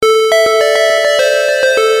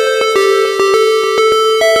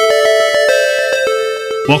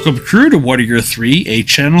Welcome, crew, to What Are Your Three, a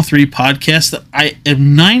Channel 3 podcast that I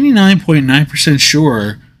am 99.9%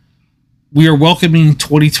 sure we are welcoming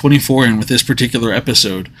 2024 in with this particular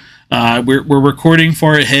episode. We're recording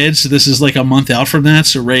far ahead, so this is like a month out from that,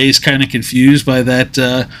 so Ray's kind of confused by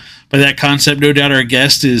that concept. No doubt our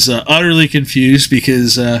guest is utterly confused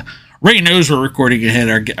because Ray knows we're recording ahead.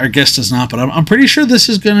 Our guest does not, but I'm pretty sure this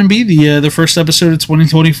is going to be the first episode of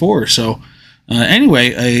 2024, so...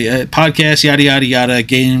 Anyway, a podcast, yada, yada, yada,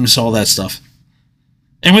 games, all that stuff.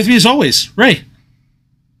 And with me as always, Ray. What's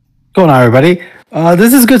going on, everybody?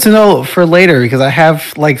 This is good to know for later because I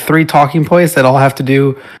have like 3 talking points that all have to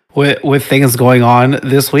do with things going on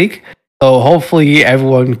this week. So hopefully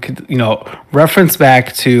everyone could, reference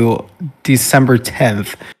back to December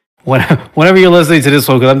 10th whenever you're listening to this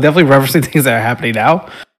one, because I'm definitely referencing things that are happening now.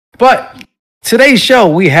 But... today's show,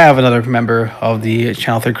 we have another member of the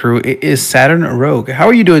Channel 3 crew. It is saturnrogue. How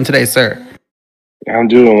are you doing today, sir? I'm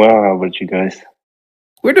doing well. How about you guys?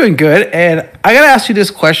 We're doing good. And I got to ask you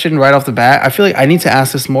this question right off the bat. I feel like I need to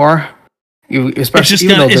ask this more. Especially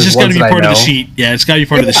it's just got to be part of the sheet. Yeah, it's got to be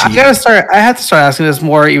part of the sheet. I have to start asking this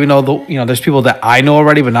more, even though there's people that I know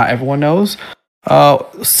already, but not everyone knows.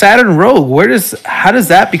 saturnrogue, how does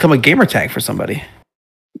that become a gamer tag for somebody?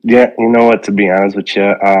 Yeah, you know what? To be honest with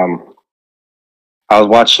you, I was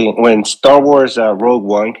watching when Star Wars Rogue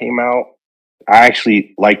One came out. I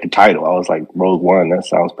actually liked the title. I was like, Rogue One, that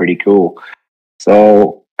sounds pretty cool.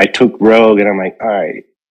 So I took Rogue and I'm like, all right,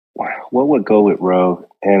 what would go with Rogue?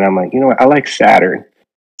 And I'm like, you know what? I like Saturn.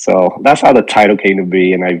 So that's how the title came to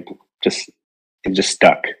be. And it just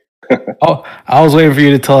stuck. Oh, I was waiting for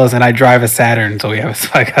you to tell us, and I drive a Saturn, so we have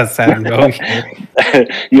a saturnrogue here.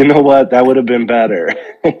 You know what? That would have been better.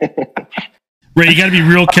 Ray, you got to be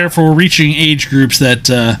real careful. We're reaching age groups that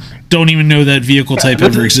don't even know that vehicle type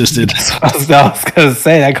ever existed. I was going to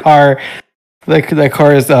say that car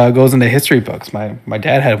goes into history books. My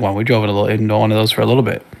dad had one. We drove into one of those for a little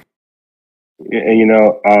bit. And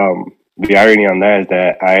the irony on that is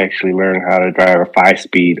that I actually learned how to drive a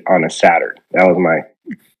 5-speed on a Saturn. That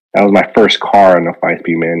was my first car on a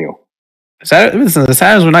 5-speed manual. Listen, the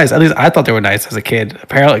Saturns were nice. At least I thought they were nice as a kid.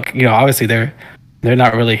 Apparently, obviously they're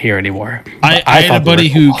not really here anymore. I had a buddy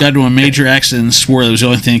who got into a major accident and swore that was the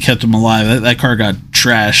only thing that kept him alive. That car got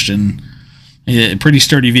trashed, and a pretty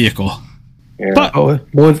sturdy vehicle. Yeah. But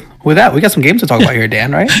with that, we got some games to talk about here,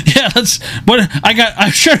 Dan, right? Yeah, that's what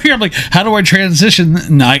I'm sure here. I'm like, how do I transition?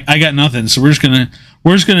 No, I got nothing. So we're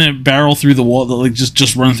just gonna barrel through the wall, like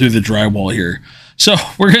just run through the drywall here. So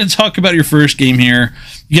we're gonna talk about your first game here.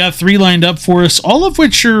 You got 3 lined up for us, all of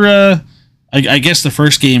which are. I guess the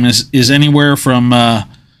first game is anywhere from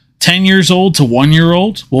 10 years old to 1 year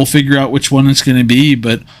old. We'll figure out which one it's going to be,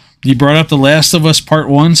 but you brought up The Last of Us Part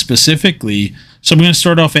 1 specifically. So I'm going to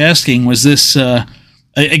start off asking, was this a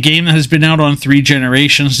game that has been out on 3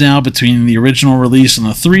 generations now, between the original release on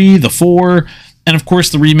the 3, the 4, and of course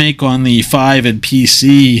the remake on the 5 and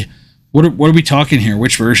PC? What are we talking here?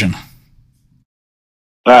 Which version?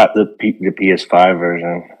 The PS5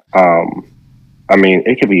 version. I mean,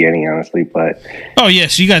 it could be any, honestly, but... oh, yeah,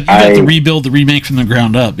 so you got the rebuild, the remake from the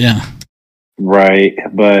ground up, yeah. Right,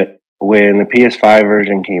 but when the PS5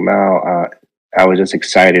 version came out, I was just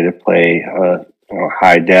excited to play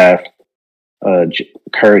high-def,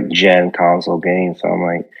 current-gen console game, so I'm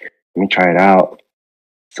like, let me try it out.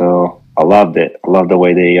 So, I loved it. I loved the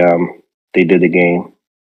way they did the game.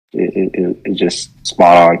 It's just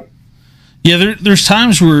spot on. Yeah, there's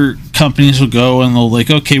times where companies will go and they'll like,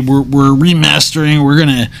 okay, we're remastering,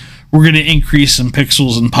 we're gonna increase some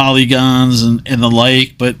pixels and polygons and the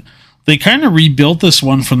like, but they kind of rebuilt this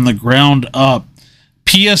one from the ground up.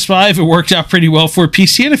 PS5, it worked out pretty well for.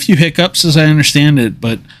 PC had a few hiccups, as I understand it,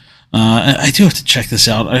 but I do have to check this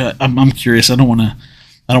out. I'm curious. I don't want to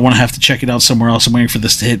have to check it out somewhere else. I'm waiting for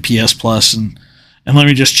this to hit PS Plus and let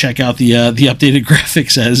me just check out the updated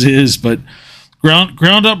graphics as is, but.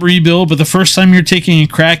 Ground up rebuild, but the first time you're taking a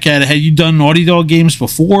crack at it, had you done Naughty Dog games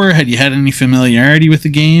before? Had you had any familiarity with the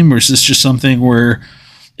game, or is this just something where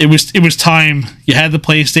it was time? You had the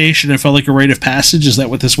PlayStation, it felt like a rite of passage. Is that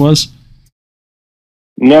what this was?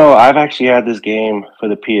 No, I've actually had this game for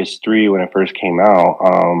the PS3 when it first came out.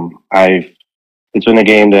 It's been a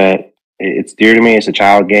game that it's dear to me. It's a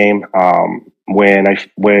child game. When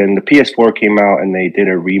the PS4 came out and they did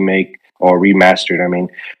a remake or remastered,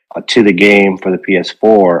 to the game for the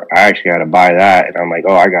PS4, I actually had to buy that, and I'm like,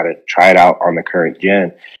 I got to try it out on the current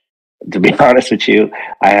gen. To be honest with you,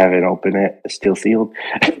 I haven't opened it; it's still sealed.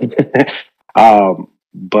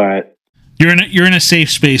 But you're in a safe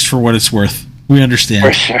space for what it's worth. We understand.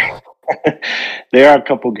 For sure. There are a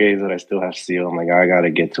couple games that I still have sealed. I'm like, I got to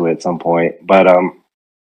get to it at some point. But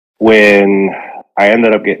when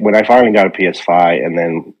when I finally got a PS5, and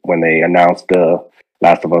then when they announced the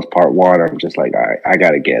Last of Us Part 1, I'm just like, all right, I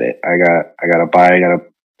gotta get it. I gotta buy it. I gotta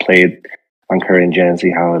play it on current gen,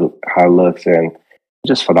 see how it looks, and it's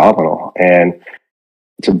just phenomenal. And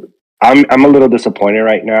I'm a little disappointed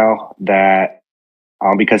right now that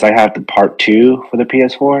because I have the Part 2 for the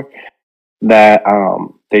PS4, that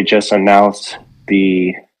they just announced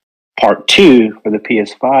the Part 2 for the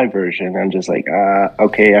PS5 version. I'm just like,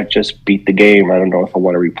 okay, I just beat the game. I don't know if I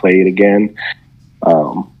want to replay it again.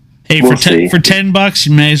 Hey, we'll for $10,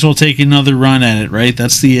 you may as well take another run at it, right?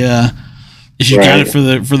 That's the if you got it for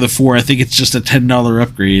the 4, I think it's just a $10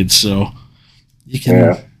 upgrade, so you can.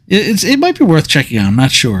 Yeah. It might be worth checking out. I'm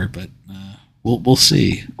not sure, but we'll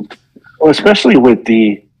see. Well, especially with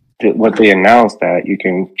what they announced, that you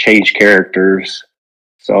can change characters.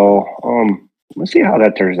 So let's see how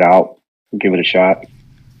that turns out. Give it a shot.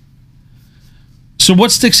 So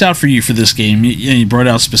what sticks out for you for this game? You brought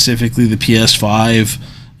out specifically the PS5,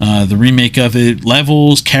 the remake of it,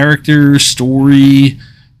 levels, characters, story.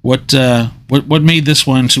 What made this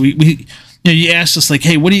one? So we you asked us like,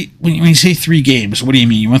 hey, when you say 3 games, what do you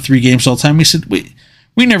mean? You want 3 games all the time? We said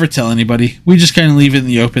we never tell anybody. We just kind of leave it in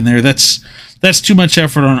the open there. That's too much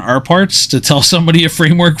effort on our parts to tell somebody a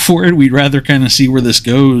framework for it. We'd rather kind of see where this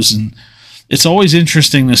goes, and it's always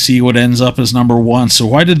interesting to see what ends up as number 1. So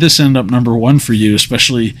why did this end up number 1 for you,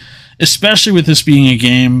 especially with this being a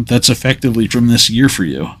game that's effectively from this year for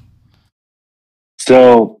you?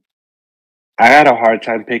 So I had a hard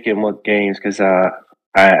time picking what games because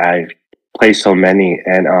I play so many,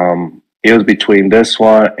 and it was between this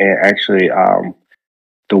one and actually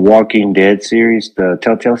the Walking Dead series, the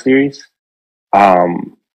Telltale series.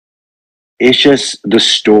 It's just the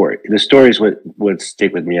story. The story is what would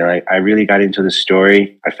stick with me. I really got into the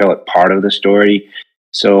story. I felt part of the story.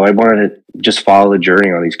 So I wanted to just follow the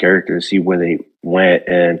journey on these characters, see where they went.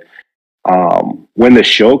 And when the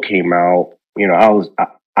show came out,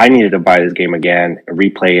 I needed to buy this game again,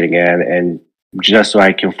 replay it again, and just so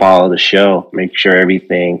I can follow the show, make sure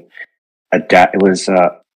everything was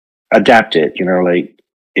adapted.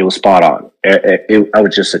 It was spot on. I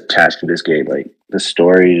was just attached to this game. Like, the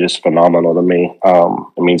story is just phenomenal to me.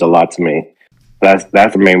 It means a lot to me. That's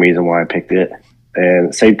the main reason why I picked it.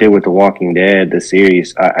 And same thing with The Walking Dead, the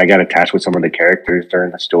series. I got attached with some of the characters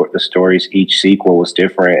during the stories. Each sequel was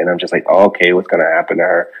different, and I'm just like, oh, okay, what's going to happen to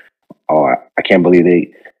her? Oh, I can't believe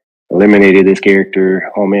they eliminated this character.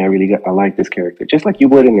 Oh man, I like this character, just like you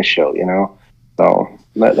would in the show, So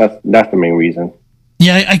that's the main reason.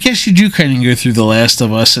 Yeah, I guess you do kind of go through The Last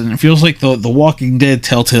of Us, and it feels like the Walking Dead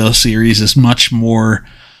Telltale series is much more.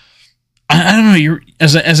 I don't know.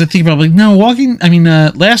 As I think about it, like, no,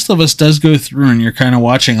 Last of Us does go through, and you're kind of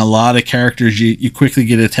watching a lot of characters you quickly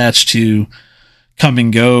get attached to come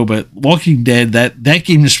and go. But Walking Dead, that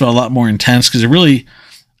game just felt a lot more intense because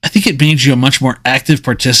I think it made you a much more active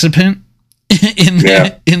participant in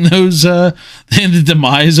the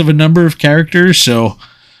demise of a number of characters. So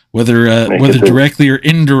whether directly or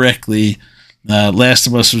indirectly, Last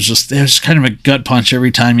of Us was kind of a gut punch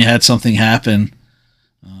every time you had something happen.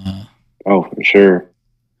 Oh, for sure.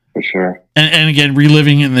 And again,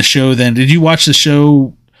 reliving in the show. Then, did you watch the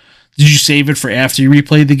show? Did you save it for after you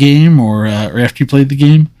replayed the game, or after you played the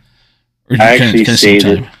game? Or did I actually saved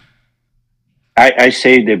it. I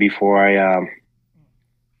saved it before I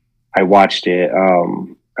watched it.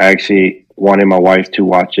 I actually wanted my wife to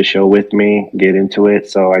watch the show with me, get into it.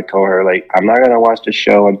 So I told her, like, I'm not going to watch the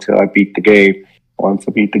show until I beat the game. Once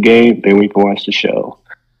I beat the game, then we can watch the show.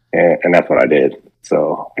 And that's what I did.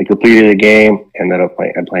 So I completed the game, ended up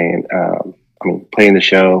playing the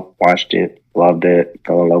show, watched it, loved it,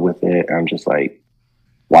 fell in love with it. I'm just like,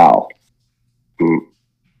 wow.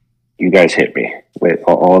 You guys hit me with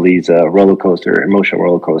all these emotional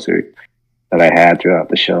roller coaster that I had throughout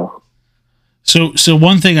the show. So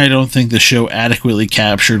one thing I don't think the show adequately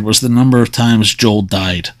captured was the number of times Joel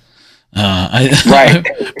died. Right.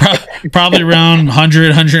 Probably around 100,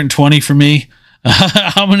 120 for me.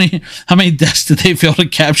 How many deaths did they fail to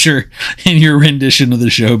capture in your rendition of the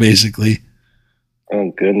show, basically?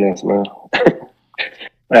 Oh, goodness, man.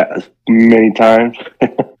 Many times.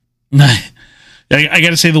 I got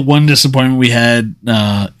to say, the one disappointment we had,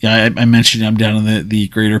 I mentioned I'm down in the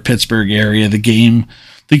greater Pittsburgh area. The game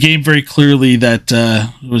very clearly, that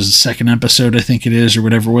was the second episode, I think it is, or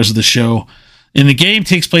whatever it was of the show. And the game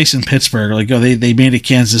takes place in Pittsburgh. Like, they made it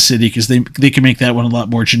Kansas City because they can make that one a lot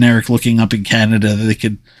more generic looking up in Canada.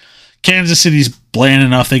 Kansas City's bland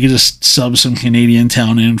enough. They could just sub some Canadian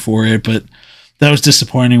town in for it. But that was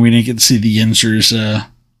disappointing. We didn't get to see the Yinzers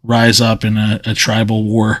rise up in a tribal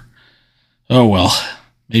war. Oh, well.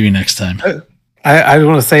 Maybe next time. I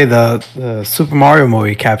want to say the Super Mario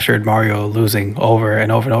movie captured Mario losing over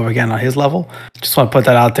and over and over again on his level. Just want to put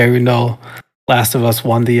that out there. Even though Last of Us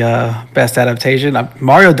won the best adaptation,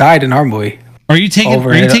 Mario died in our movie. Are you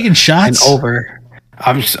taking shots? And over.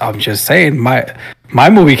 I'm just saying my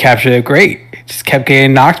movie captured it great. It just kept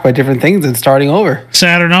getting knocked by different things and starting over.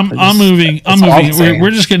 Saturn, I'm moving.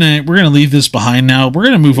 We're gonna leave this behind now. We're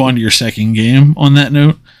gonna move on to your second game. On that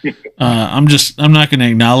note, I'm not gonna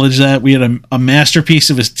acknowledge that we had a masterpiece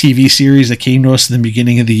of a TV series that came to us in the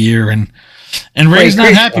beginning of the year, and Ray's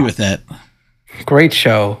not happy with that. Great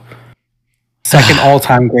show. Second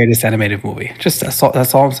all-time greatest animated movie. Just that's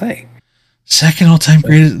all I'm saying. Second all-time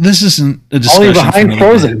greatest. This isn't a discussion. Only behind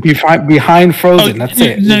Frozen. Behind Frozen. That's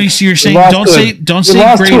it. No, you see, you're saying don't say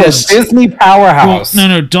greatest. To a Disney powerhouse. Well,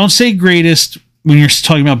 no, don't say greatest when you're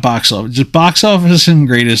talking about box office. Just box office and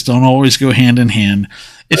greatest don't always go hand in hand.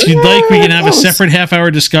 If you'd like, we can have a separate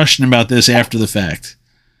half-hour discussion about this after the fact.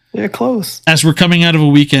 Yeah, close. As we're coming out of a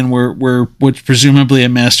weekend where which presumably a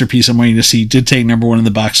masterpiece I'm waiting to see did take number one in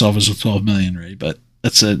the box office with 12 million, Ray, but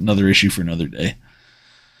that's another issue for another day.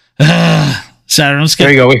 Saturn, let's get.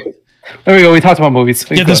 There you go. There we go. We talked about movies.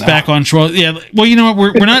 Get this back on track. Yeah. Well, you know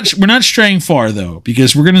what? We're not straying far though,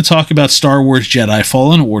 because we're going to talk about Star Wars Jedi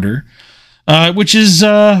Fallen Order, which is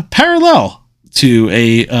parallel to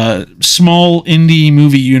a small indie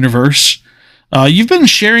movie universe. You've been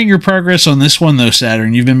sharing your progress on this one though,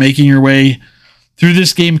 Saturn. You've been making your way through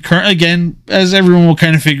this game. Again, as everyone will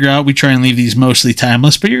kind of figure out, we try and leave these mostly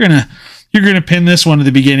timeless, but you're gonna pin this one at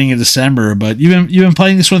the beginning of December. But you've been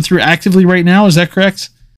playing this one through actively right now. Is that correct?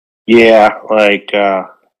 Yeah, like I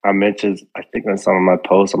mentioned, I think on some of my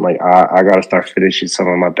posts, I'm like, I gotta start finishing some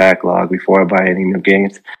of my backlog before I buy any new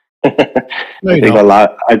games. I think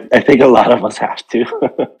a lot of us have to.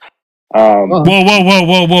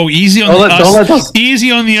 Whoa! Easy on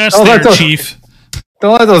the us there, Chief.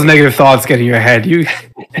 Don't let those negative thoughts get in your head. You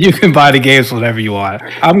can buy the games whenever you want.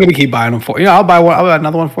 I'm gonna keep buying them for you. I'll buy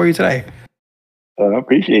another one for you today. I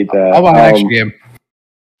appreciate that. I'll buy an extra game.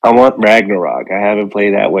 I want Ragnarok. I haven't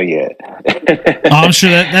played that one yet. I'm sure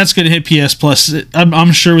that's going to hit PS Plus.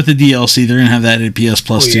 I'm sure with the DLC, they're going to have that at PS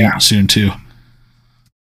Plus soon too.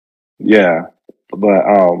 Yeah, but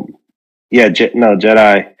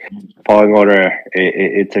Jedi Fallen Order.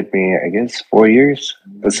 It took me, I guess, 4 years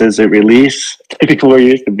since it released. It took me 4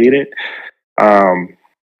 years to beat it.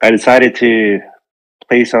 I decided to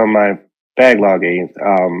play some of my backlog games,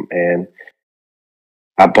 and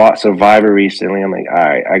I bought Survivor recently. I'm like, all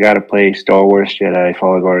right, I got to play Star Wars Jedi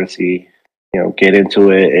Fallen Order to see, get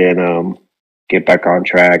into it and get back on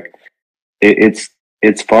track. It's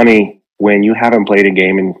funny when you haven't played a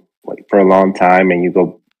game for a long time and you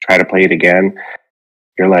go try to play it again.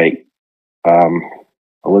 You're like, what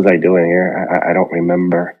was I doing here? I don't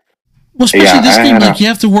remember. Well, especially this game, you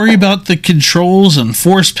have to worry about the controls and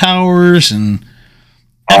force powers and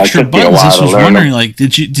extra buttons. I was wondering,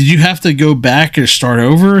 did you have to go back or start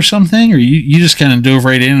over or something, or you just kind of dove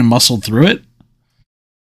right in and muscled through it?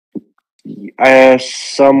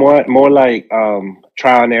 Somewhat more like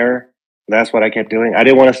trial and error. That's what I kept doing. I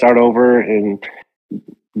didn't want to start over and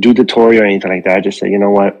do tutorial or anything like that. I just said, you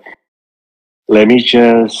know what? Let me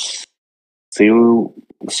just see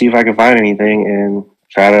if I can find anything and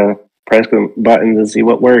try to press the buttons and see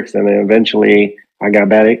what works. And then eventually I got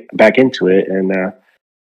back into it, and I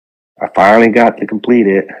finally got to complete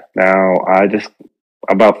it. Now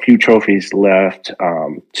about few trophies left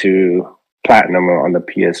to platinum on the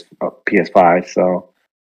PS5. So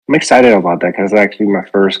I'm excited about that because it's actually my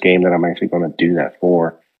first game that I'm actually going to do that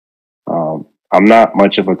for. I'm not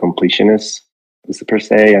much of a completionist per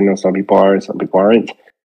se. I know some people are, some people aren't.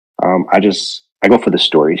 I go for the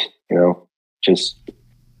stories, just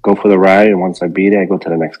go for the ride. And once I beat it, I go to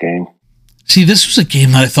the next game. See, this was a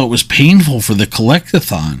game that I thought was painful for the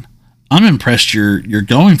collectathon. I'm impressed you're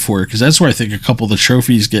going for it, because that's where I think a couple of the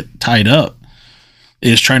trophies get tied up,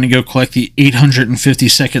 is trying to go collect the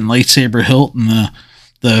 850-second lightsaber hilt and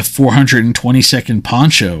the 420-second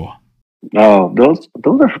poncho. No,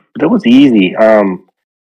 that was easy.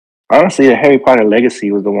 Honestly, the Harry Potter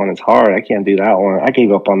Legacy was the one that's hard. I can't do that one. I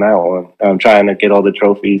gave up on that one. I'm trying to get all the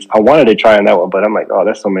trophies. I wanted to try on that one, but I'm like, oh,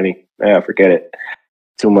 there's so many. Yeah, forget it.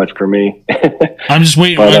 Too much for me. I'm just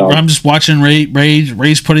waiting. I'm just watching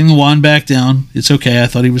Ray's putting the wand back down. It's okay. I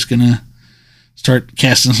thought he was gonna start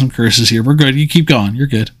casting some curses here. We're good. You keep going. You're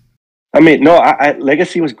good. I mean, no,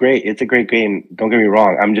 Legacy was great. It's a great game. Don't get me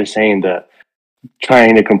wrong. I'm just saying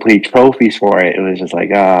trying to complete trophies for it. It was just like,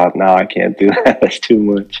 no, I can't do that. That's too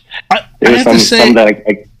much. There was some that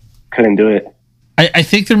I couldn't do it. I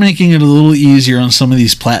think they're making it a little easier on some of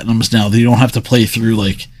these platinums now. They don't have to play through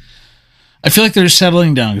like. I feel like they're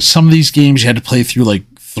settling down. Some of these games you had to play through like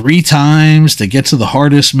 3 times to get to the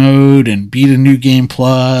hardest mode and beat a new game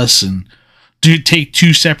plus and take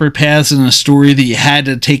 2 separate paths in a story that you had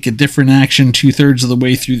to take a different action 2/3 of the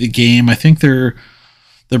way through the game. I think they're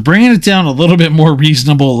bringing it down a little bit more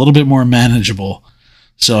reasonable, a little bit more manageable.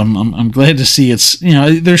 So I'm glad to see it's,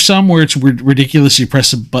 there's some where it's ridiculous. You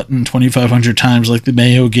press a button 2,500 times like the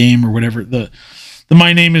Mayo game or whatever, the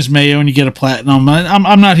My Name is Mayo, and you get a platinum.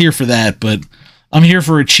 I'm not here for that, but I'm here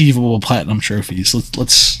for achievable platinum trophies.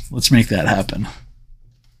 Let's make that happen.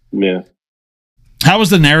 Yeah. How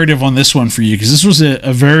was the narrative on this one for you? Because this was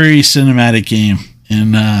a very cinematic game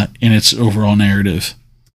in its overall narrative.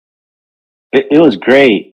 It was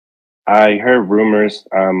great. I heard rumors.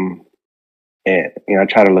 And I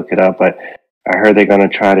tried to look it up, but I heard they're going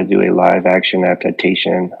to try to do a live action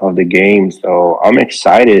adaptation of the game. So I'm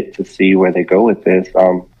excited to see where they go with this.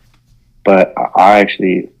 But I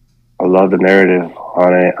love the narrative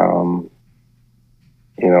on it.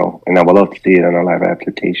 And I would love to see it in a live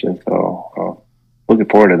adaptation. So looking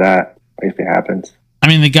forward to that if it happens. I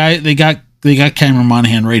mean, they got Cameron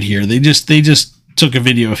Monaghan right here. They just took a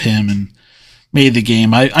video of him and made the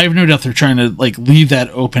game. I have no doubt they're trying to like leave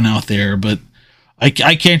that open out there, but I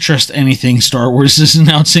can't trust anything Star Wars is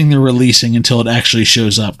announcing they're releasing until it actually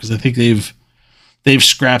shows up, because I think they've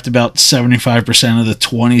scrapped about 75% of the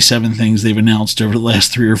 27 things they've announced over the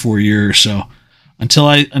last 3 or 4 years. So until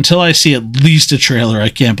I see at least a trailer, I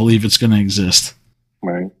can't believe it's going to exist.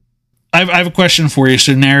 Right. I have a question for you.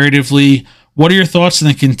 So narratively, what are your thoughts on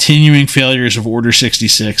the continuing failures of Order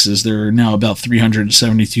 66? As there are now about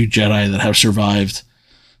 372 Jedi that have survived.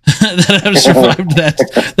 That have survived that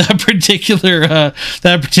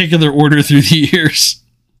particular order through the years.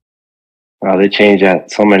 Wow, they change that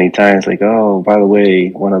so many times. Like, oh, by the way,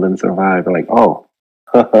 one of them survived. I'm like, oh,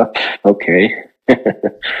 okay.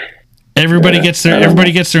 Everybody gets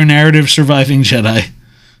their narrative surviving Jedi.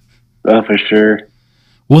 Oh, for sure.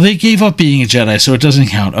 Well, they gave up being a Jedi, so it doesn't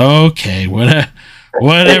count. Okay,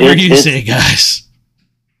 whatever you say, guys.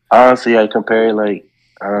 Honestly, I compare it like,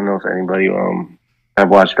 I don't know if anybody I've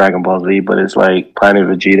watched Dragon Ball Z, but it's like Planet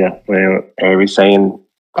Vegeta when every saying.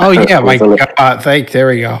 Oh yeah, my God! There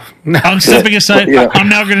we go. I'm stepping aside. Yeah. I'm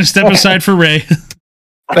now going to step aside for Ray.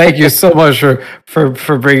 Thank you so much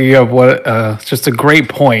for bringing up what just a great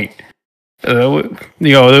point. There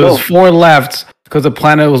was 4 left because the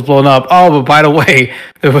planet was blown up. Oh, but by the way,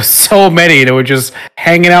 there was so many that were just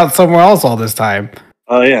hanging out somewhere else all this time.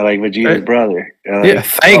 Oh yeah, like Vegeta's brother. Yeah,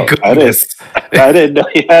 thank goodness. I didn't know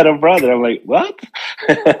he had a brother. I'm like, what?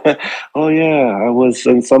 Oh yeah, I was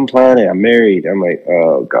on some planet. I'm married. I'm like,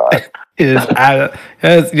 oh god. That's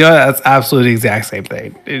absolutely the exact same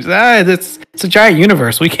thing. It's a giant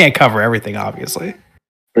universe. We can't cover everything, obviously.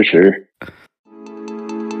 For sure.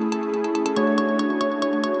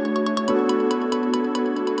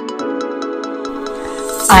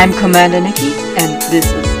 I'm Commander Nikki, and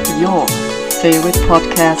this is your favorite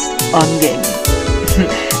podcast on gaming.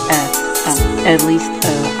 At least,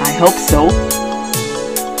 I hope so.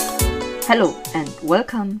 Hello, and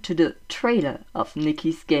welcome to the trailer of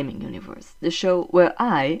Nikki's Gaming Universe, the show where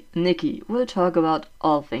I, Nikki, will talk about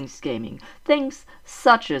all things gaming. Things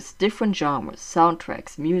such as different genres,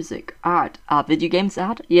 soundtracks, music, art. Are video games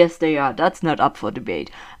art? Yes, they are. That's not up for debate.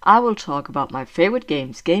 I will talk about my favorite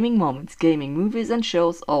games, gaming moments, gaming movies and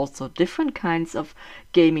shows, also different kinds of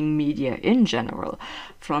gaming media in general.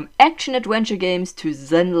 From action-adventure games to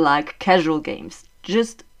zen-like casual games.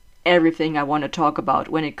 Just everything I want to talk about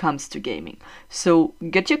when it comes to gaming. So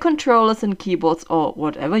get your controllers and keyboards or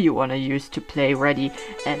whatever you want to use to play ready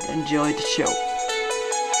and enjoy the show.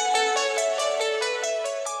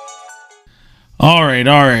 All right.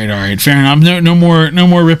 Fair enough. No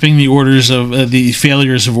more ripping the orders of the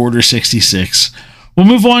failures of Order 66. We'll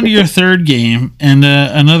move on to your third game, and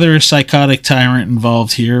another psychotic tyrant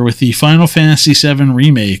involved here with the Final Fantasy VII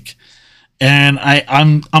remake. And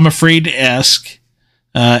I'm afraid to ask,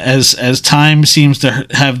 as time seems to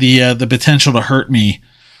have the potential to hurt me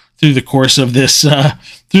through the course of this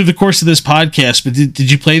podcast. But did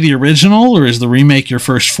you play the original, or is the remake your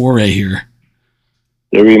first foray here?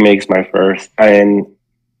 The remake's my first, and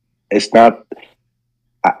it's not.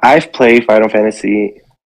 I've played Final Fantasy,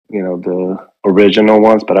 the original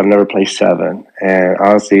ones, but I've never played 7. And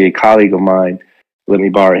honestly, a colleague of mine let me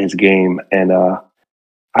borrow his game, and I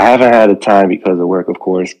haven't had the time because of work, of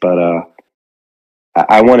course, but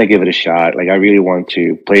I want to give it a shot. Like, I really want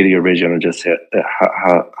to play the original, just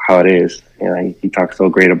how it is. He talks so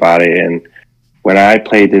great about it, and when I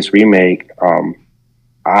played this remake,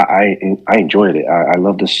 I enjoyed it. I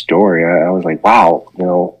love the story. I was like, wow,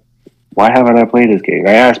 why haven't I played this game?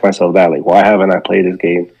 I asked myself that, like, why haven't I played this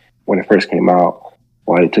game when it first came out?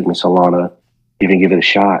 Why it took me so long to even give it a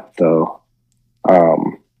shot? So,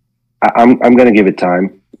 I'm gonna give it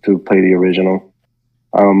time to play the original.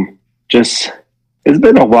 Just it's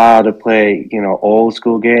been a while to play, old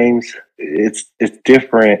school games. It's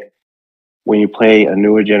different when you play a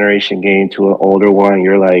newer generation game to an older one.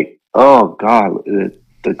 You're like, oh god,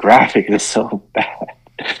 the graphic is so bad,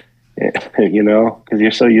 because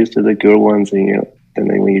you're so used to the good ones, and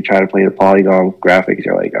then when you try to play the polygon graphics,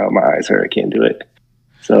 you're like, oh, my eyes hurt, I can't do it.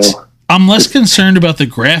 So I'm less concerned about the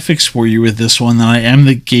graphics for you with this one than I am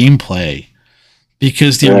the gameplay,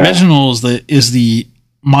 because the original is the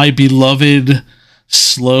my beloved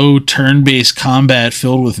slow turn-based combat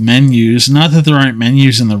filled with menus. Not that there aren't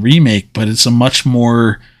menus in the remake, but it's a much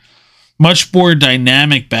more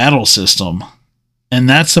dynamic battle system. And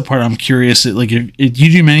that's the part I'm curious. Like, do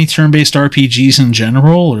you do many turn-based RPGs in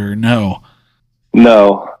general, or no?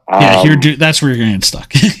 No. Yeah, that's where you're going to get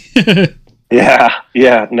stuck.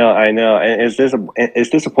 Yeah. No, I know. And it's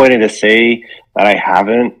disappointing to say that I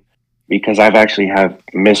haven't, because I've actually have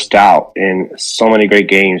missed out in so many great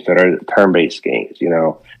games that are turn-based games,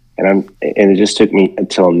 and it just took me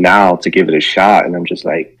until now to give it a shot. And I'm just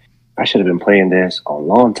like, I should have been playing this a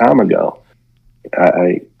long time ago.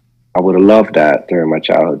 I would have loved that during my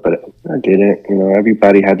childhood, but I didn't.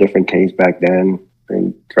 Everybody had different tastes back then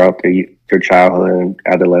and throughout their childhood and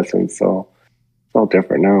adolescence. So it's all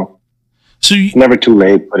different now. So it's never too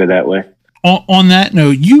late, put it that way. On that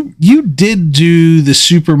note, you did do the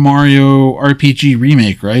Super Mario RPG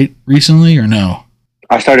remake, right? Recently, or no?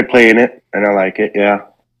 I started playing it and I like it. Yeah.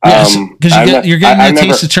 Yes, because you're getting a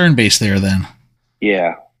taste of turn-based there. Then.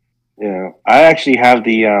 Yeah. I actually have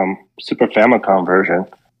the Super Famicom version.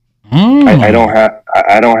 Oh. I don't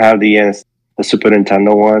have the Super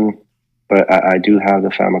Nintendo one, but I do have the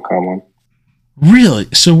Famicom one. Really?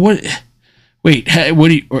 So what? Wait, what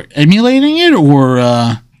are you emulating it, or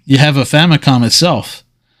you have a Famicom itself?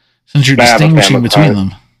 Since you're distinguishing between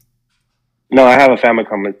them. No, I have a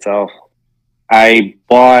Famicom itself. I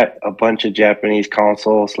bought a bunch of Japanese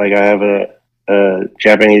consoles. Like, I have a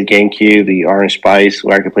Japanese GameCube, the Orange Spice,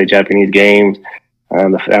 where I could play Japanese games.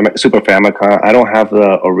 The Super Famicom. I don't have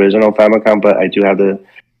the original Famicom, but I do have the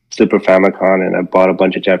Super Famicom, and I bought a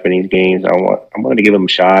bunch of Japanese games. I'm going to give them a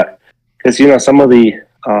shot, because some of the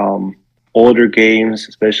older games,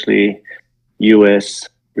 especially US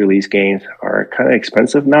release games, are kind of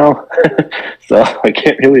expensive now. So I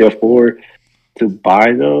can't really afford to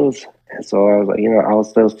buy those. And so I was like, I'll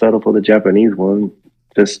still settle for the Japanese one.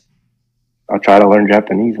 I'll try to learn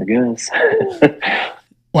Japanese, I guess.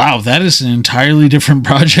 Wow, that is an entirely different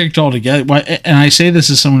project altogether. And I say this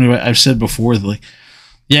as someone who I've said before, like,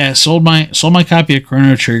 yeah, sold my copy of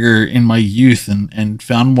Chrono Trigger in my youth and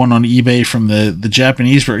found one on eBay from the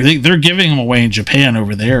Japanese version. They're giving them away in Japan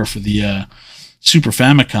over there for the Super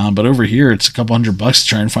Famicom, but over here it's a couple $100 to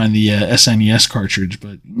try and find the SNES cartridge.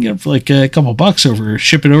 But you can get it for like a couple bucks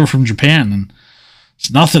ship it over from Japan, and it's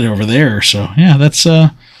nothing over there. So yeah, that's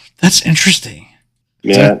interesting.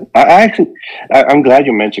 Yeah, I'm glad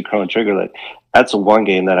you mentioned Chrono Trigger. Like, that's one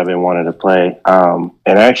game that I've been wanting to play. And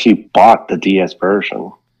I actually bought the DS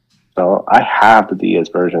version, so I have the DS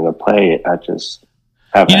version to play it. I just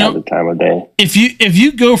haven't had the time of day. If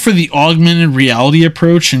you go for the augmented reality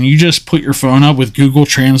approach and you just put your phone up with Google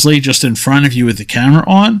Translate just in front of you with the camera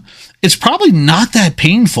on, it's probably not that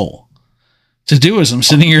painful to do. As I'm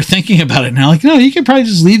sitting here thinking about it now, like, no, you can probably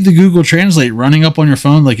just leave the Google Translate running up on your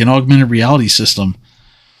phone like an augmented reality system,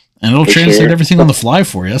 and it'll translate everything on the fly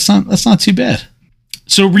for you. That's not too bad.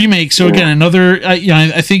 So remake. So again, another.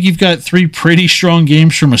 I think you've got 3 pretty strong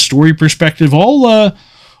games from a story perspective.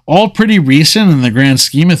 All pretty recent in the grand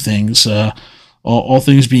scheme of things. All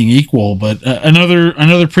things being equal, but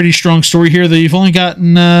another pretty strong story here that you've only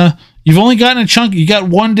gotten a chunk. You got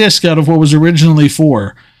 1 disc out of what was originally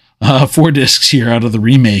 4 discs here out of the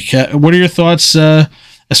remake. What are your thoughts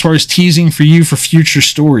as far as teasing for you for future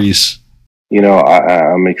stories?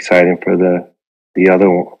 I'm excited for the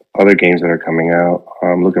other games that are coming out.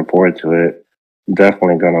 I'm looking forward to it. I'm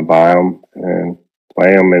definitely gonna buy them and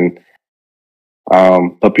play them. And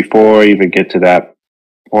but before I even get to that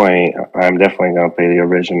point, I'm definitely gonna play the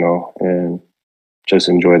original and just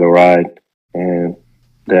enjoy the ride. And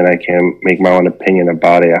then I can make my own opinion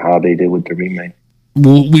about it, how they did with the remake.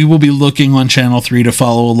 We will be looking on Channel 3 to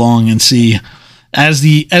follow along and see as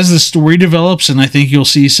the story develops, and I think you'll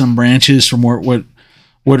see some branches from what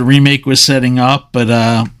remake was setting up. But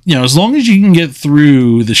as long as you can get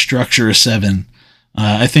through the structure of 7,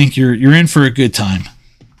 I think you're in for a good time.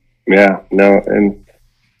 Yeah, no, and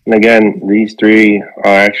again, these three are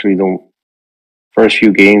actually the first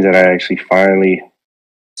few games that I actually finally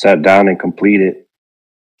sat down and completed.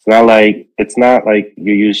 It's not like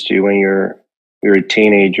you're used to when you're a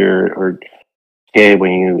teenager or kid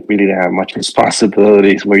when you really didn't have much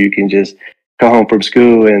responsibilities where you can just go home from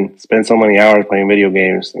school and spend so many hours playing video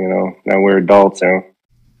games. Now we're adults and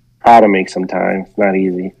how to make some time. It's not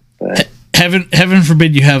easy, but Heaven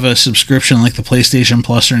forbid you have a subscription like the PlayStation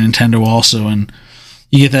Plus or Nintendo also, and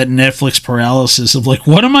you get that Netflix paralysis of like,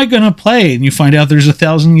 what am I going to play? And you find out there's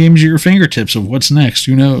 1,000 games at your fingertips of what's next.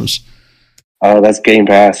 Who knows? oh, that's Game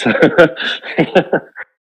Pass. Yeah,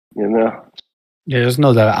 there's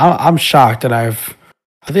no doubt. I'm shocked that I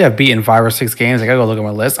think I've beaten 5 or 6 games. I gotta go look at my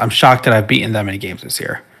list. I'm shocked that I've beaten that many games this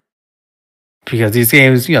year. Because these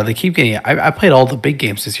games, they keep getting. I played all the big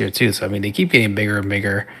games this year too. So I mean, they keep getting bigger and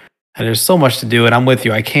bigger, and there's so much to do. And I'm with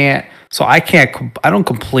you. I don't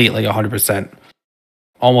complete like 100%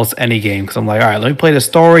 almost any game because I'm like, all right, let me play the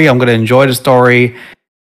story. I'm gonna enjoy the story.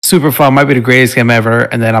 Super fun. Might be the greatest game ever.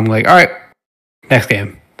 And then I'm like, all right, next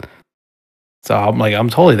game. So I'm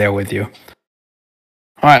totally there with you.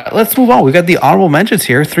 All right, let's move on. We got the honorable mentions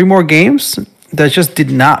here. 3 more games that just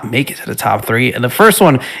did not make it to the top 3. And the first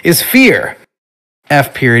one is Fear.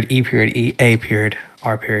 F period, E period, E, A period,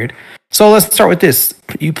 R period. So let's start with this.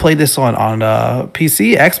 You played this on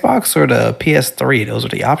PC, Xbox, or the PS3? Those are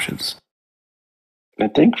the options. I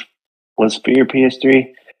think was Fear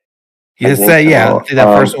PS3. You said, yeah. So.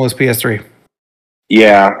 That first one was PS3.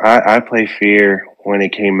 Yeah, I played Fear when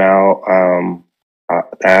it came out.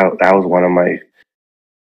 That was one of my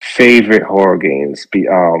favorite horror games.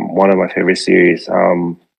 One of my favorite series.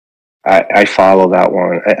 I follow that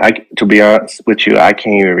one. To be honest with you, I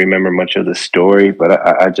can't even remember much of the story, but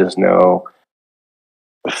I just know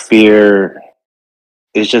Fear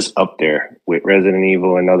is just up there with Resident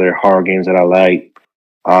Evil and other horror games that I like.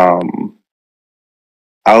 I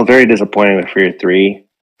was very disappointed with Fear 3.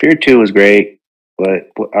 Fear 2 was great, but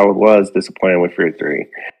I was disappointed with Fear 3.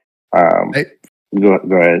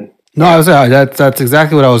 Go ahead. No, I was that's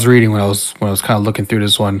exactly what I was reading when I was kind of looking through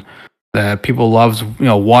this one. That people loved,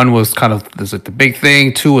 1 was kind of like the big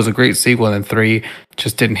thing, 2 was a great sequel, and then 3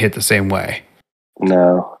 just didn't hit the same way.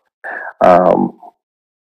 No,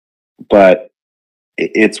 but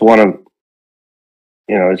it's one of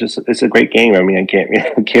it's a great game. I mean, I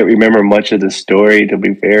can't remember much of the story, to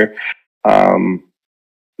be fair,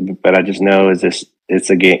 but I just know it's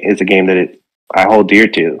a game that I hold dear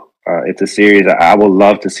to. It's a series I would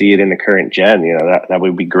love to see it in the current gen. That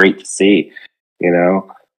would be great to see.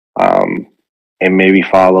 And maybe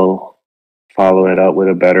follow it up with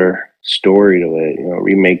a better story to it.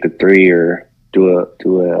 Remake the 3 or do a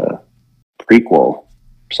prequel,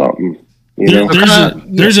 something.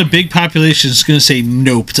 There's a big population that's going to say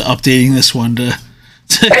nope to updating this one to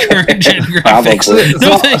current gen graphics.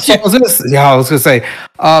 No, thank you. I was going to say.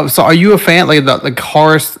 So, are you a fan like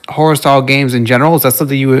horror style games in general? Is that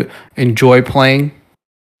something you enjoy playing?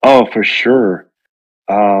 Oh, for sure.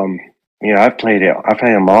 I've played it. I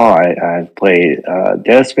played them all. I've played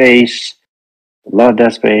Dead Space. Love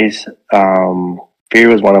Dead Space. Fear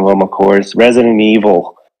was one of them, of course. Resident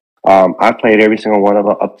Evil. I played every single one of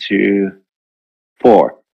them up to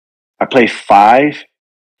 4. I played 5.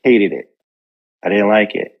 Hated it. I didn't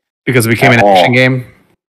like it because it became an action game.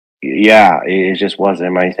 Yeah, it just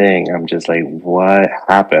wasn't my thing. I'm just like, what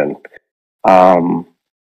happened?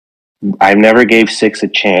 I never gave 6 a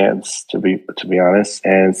chance, to be honest.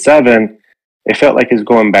 And 7, it felt like it's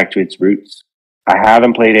going back to its roots. I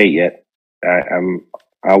haven't played 8 yet. I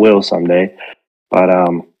will someday. But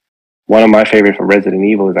one of my favorites for Resident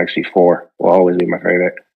Evil is actually 4. Will always be my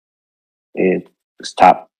favorite. It's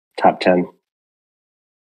top 10.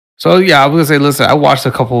 So yeah, I was gonna say, listen, I watched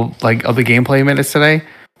a couple of the gameplay minutes today.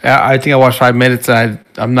 I think I watched 5 minutes, and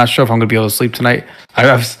I'm not sure if I'm gonna be able to sleep tonight.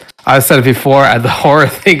 I've said it before. The horror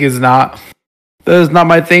thing is not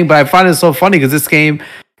my thing, but I find it so funny because this game,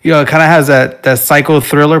 it kind of has that psycho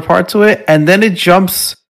thriller part to it, and then it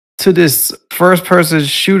jumps to this first person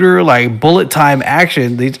shooter like bullet time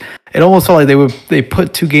action. It almost felt like they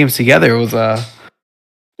put 2 games together. It was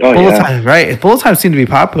Bullet Time, right? Bullet Time seemed to be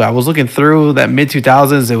popular. I was looking through that mid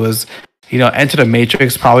 2000s. It was, Enter the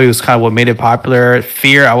Matrix probably was kind of what made it popular.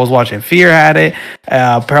 Fear, I was watching Fear had it.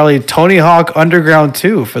 Apparently Tony Hawk Underground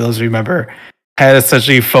 2, for those who remember, had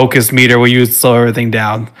essentially focus meter where you would slow everything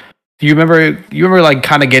down. Do you remember like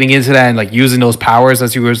kind of getting into that and like using those powers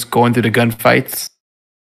as you were going through the gunfights?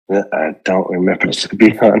 I don't remember, to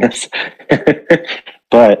be honest.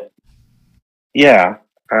 But yeah,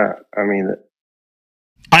 I mean,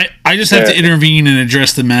 I just have to intervene and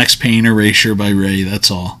address the Max Payne erasure by Ray. That's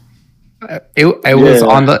all. It was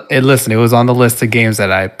on the listen. It was on the list of games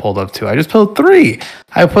that I pulled up to. I just pulled 3.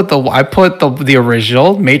 I put the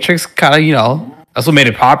original Matrix, kind of, that's what made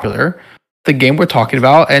it popular. The game we're talking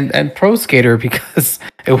about, and Pro Skater, because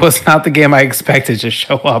it was not the game I expected to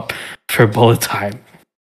show up for Bullet Time.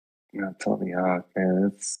 Yeah, Tony Hawk,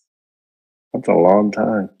 man, that's a long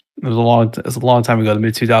time. It was a long time ago. The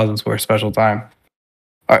mid 2000s were a special time.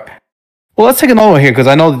 All right. Well, let's take another one here because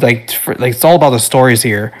I know it's all about the stories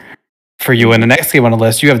here for you. And the next game on the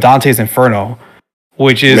list, you have Dante's Inferno,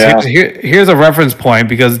 which is here's a reference point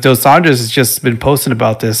because Dos Anjos has just been posting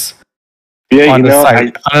about this on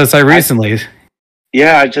the site recently.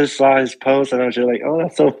 I just saw his post and I was just like, oh,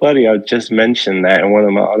 that's so funny. I just mentioned that in one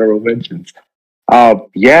of my honorable mentions.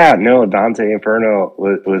 Dante Inferno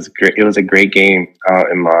was great. It was a great game,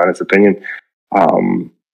 in my honest opinion.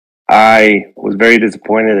 I was very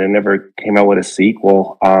disappointed it never came out with a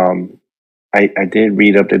sequel. I did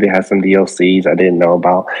read up that they had some DLCs I didn't know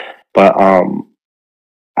about, but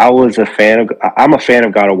I was I'm a fan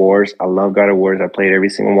of God of Wars. I love God of Wars. I played every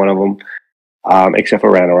single one of them, except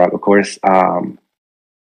for Ragnarok, of course. And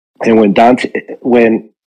when Dante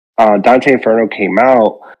Inferno came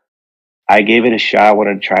out, I gave it a shot. I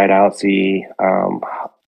wanted to try it out, see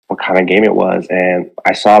what kind of game it was, and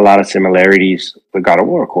I saw a lot of similarities with God of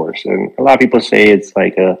War, of course. And a lot of people say it's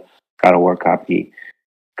like a God of War copy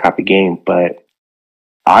game, but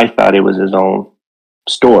I thought it was its own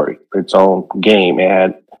story, its own game.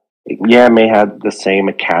 It may have the same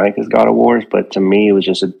mechanic as God of Wars, but to me, it was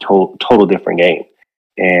just a total different game,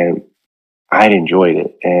 and I enjoyed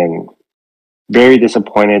it. And very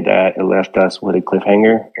disappointed that it left us with a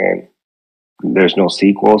cliffhanger and there's no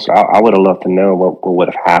sequel. So I would have loved to know what would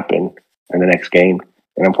have happened in the next game,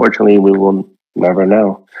 and unfortunately, we will never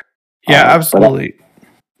know. Yeah, absolutely.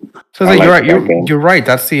 So you're right. You're right.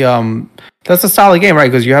 That's a solid game,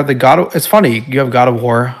 right? Because you have it's funny. You have God of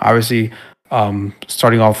War, obviously,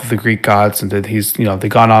 starting off with the Greek gods, and then they've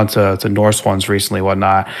gone on to Norse ones recently,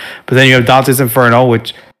 whatnot. But then you have Dante's Inferno,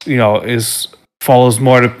 which follows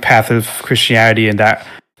more the path of Christianity and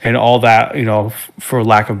all that, for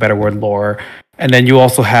lack of a better word, lore. And then you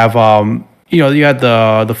also have, you had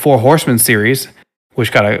the Four Horsemen series,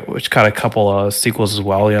 which got a couple of sequels as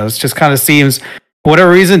well. It just kind of seems, for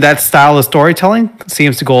whatever reason, that style of storytelling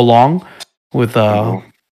seems to go along with kind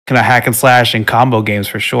of hack and slash and combo games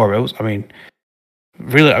for sure. But it was,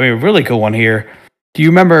 really good one here. Do you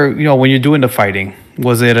remember, when you're doing the fighting,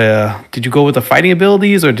 did you go with the fighting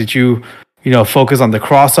abilities, or did you, focus on the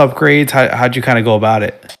cross upgrades? How'd you kind of go about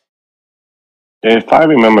it? If I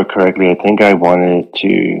remember correctly, I think I wanted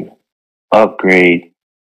to upgrade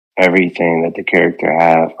everything that the character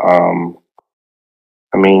have.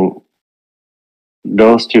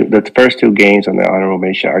 The first 2 games on the honorable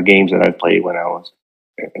mention are games that I played when I was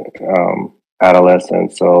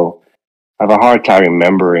adolescent. So I have a hard time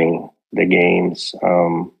remembering the games,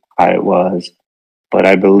 how it was. But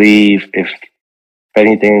I believe if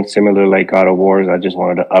anything similar like God of Wars, I just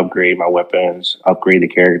wanted to upgrade my weapons, upgrade the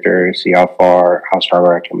character, see how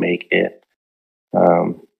stronger I can make it,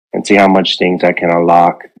 and see how much things I can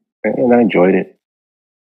unlock. And I enjoyed it.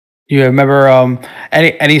 You remember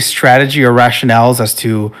any strategy or rationales as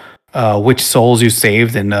to which souls you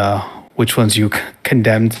saved and which ones you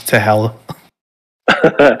condemned to hell?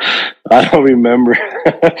 I don't remember,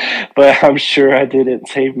 but I'm sure I didn't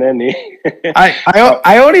save many.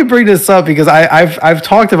 I only bring this up because I've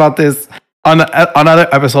talked about this on other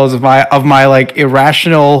episodes of my like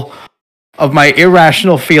irrational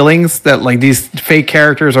feelings that like these fake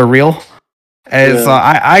characters are real. And so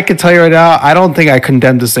I can tell you right now, I don't think I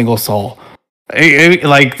condemned a single soul.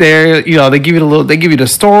 Like they give you the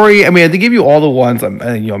story. I mean, they give you all the ones.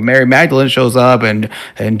 Mary Magdalene shows up, and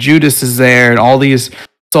Judas is there, and all these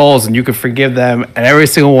souls, and you can forgive them. And every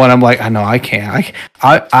single one, I'm like, I know I can't.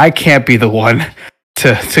 I can't be the one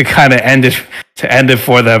to kind of end it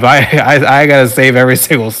for them. I gotta save every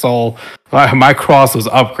single soul. My cross was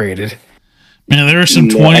upgraded. Man, there are some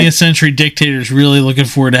 20th century dictators really looking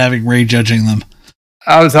forward to having Ray judging them.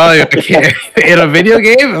 I was telling you, I can't. In a video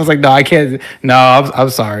game, I was like, no, I can't. No, I'm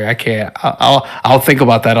sorry, I can't. I'll think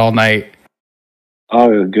about that all night.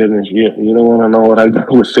 Oh goodness, you don't want to know what I've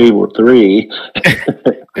done with Fable 3.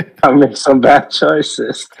 I made some bad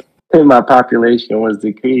choices, and my population was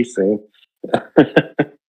decreasing.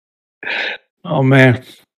 Oh man,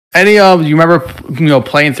 you remember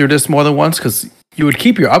playing through this more than once? Because you would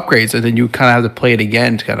keep your upgrades, and then you kind of have to play it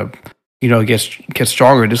again to kind of get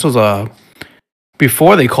stronger. This was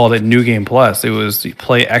before they called it New Game Plus. It was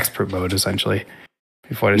play expert mode essentially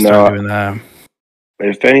before they started doing that.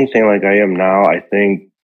 If anything, like I am now, I think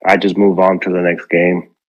I just move on to the next game.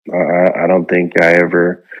 I don't think I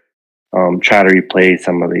ever try to replay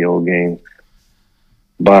some of the old games.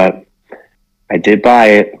 But I did buy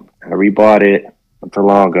it. I rebought it not too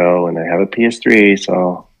long ago, and I have a PS3,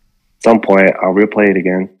 so at some point I'll replay it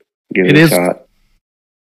again. Give it a shot.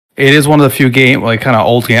 It is one of the few kind of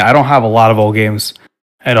old games. I don't have a lot of old games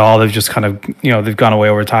at all. They've just kind of, they've gone away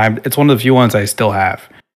over time. It's one of the few ones I still have.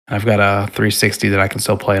 I've got a 360 that I can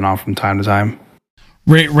still play it on from time to time.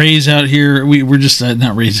 Ray's out here. We're just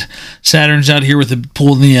not Ray's. Saturn's out here with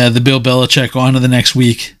pulling the Bill Belichick on to the next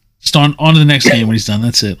week. Just on to the next game when he's done.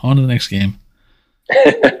 That's it. On to the next game.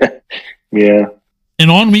 Yeah.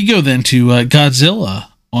 And on we go then to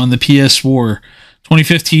Godzilla on the PS4.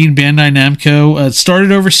 2015 Bandai Namco. It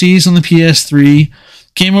started overseas on the PS3.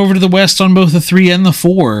 Came over to the West on both the 3 and the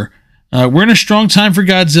 4. We're in a strong time for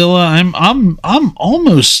Godzilla. I'm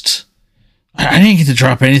almost. I didn't get to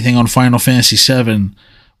drop anything on Final Fantasy VII.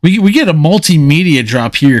 We get a multimedia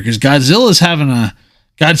drop here because Godzilla's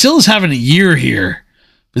having a year here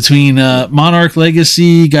between Monarch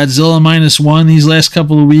Legacy, Godzilla -1 these last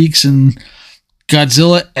couple of weeks, and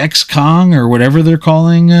Godzilla X Kong or whatever they're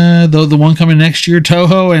calling the one coming next year.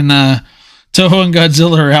 Toho and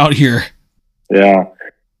Godzilla are out here. Yeah.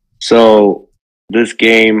 So this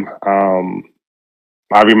game,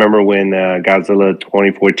 I remember when Godzilla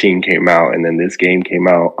 2014 came out, and then this game came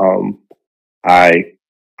out. I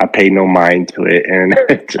paid no mind to it, and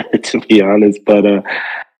to be honest, but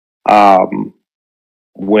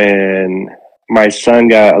when my son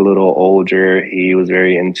got a little older, he was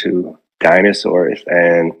very into dinosaurs,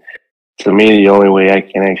 and to me, the only way I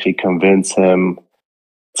can actually convince him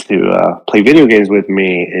to play video games with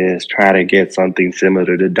me is try to get something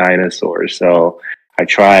similar to dinosaurs. So I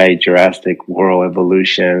tried Jurassic World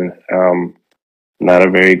Evolution. Not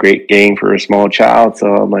a very great game for a small child,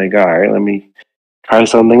 so I'm like, all right, let me try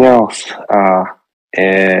something else.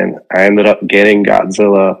 And I ended up getting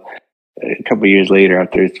Godzilla a couple years later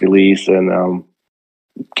after its release, and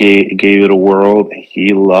gave it a whirl.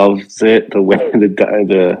 He loves it. The way the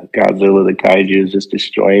Godzilla, the kaiju, is just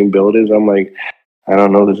destroying buildings. I'm like, I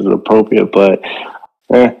don't know if this is appropriate, but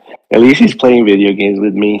at least he's playing video games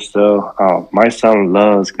with me. So my son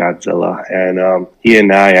loves Godzilla, and he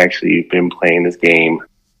and I actually been playing this game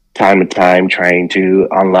time to time, trying to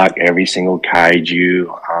unlock every single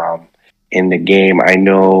kaiju in the game. I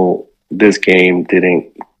know this game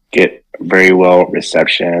didn't get very well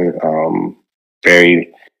reception.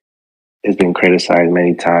 It's been criticized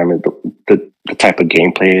many times, the type of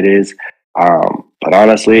gameplay it is. But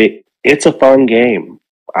honestly, it's a fun game.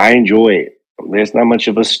 I enjoy it. There's not much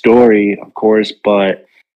of a story, of course, but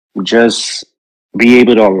just be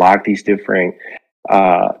able to unlock these different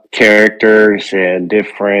characters and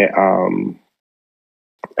different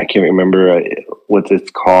I can't remember what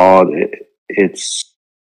it's called.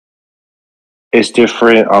 It's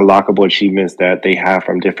different unlockable achievements that they have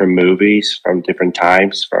from different movies, from different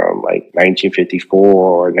times, from like 1954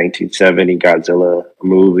 or 1970 Godzilla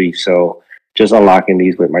movie. So just unlocking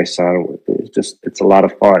these with my son, it's a lot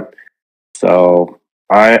of fun. So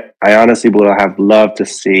I honestly would have loved to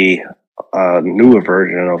see a newer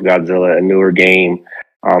version of Godzilla, a newer game,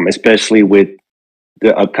 especially with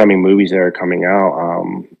the upcoming movies that are coming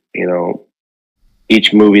out.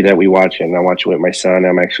 Each movie that we watch, and I watch it with my son.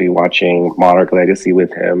 I'm actually watching Monarch Legacy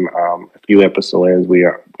with him. A few episodes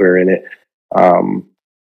we're in it.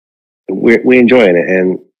 We're enjoying it,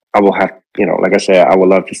 and I will have, like I said, I would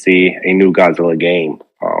love to see a new Godzilla game.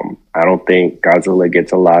 I don't think Godzilla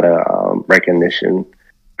gets a lot of recognition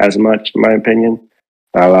as much, in my opinion.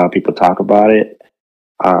 Not a lot of people talk about it,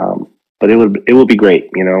 but it would be great,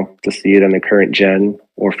 to see it in the current gen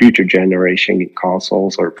or future generation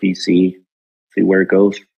consoles or PC. See where it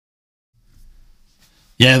goes.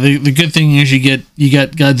 Yeah, the good thing is you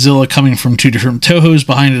got Godzilla coming from two different Toho's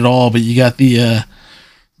behind it all, but you got the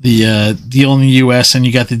deal in the U.S. and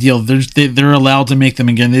you got the deal. They're allowed to make them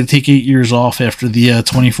again. They take 8 years off after the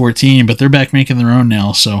 2014, but they're back making their own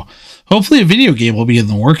now. So hopefully a video game will be in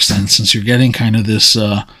the works then, since you're getting kind of this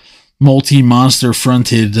multi-monster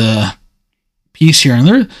fronted piece here.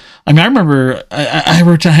 And I remember I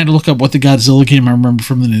had to look up what the Godzilla game I remember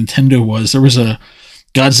from the Nintendo was. There was a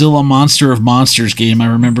Godzilla Monster of Monsters game I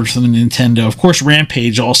remember from the Nintendo. Of course,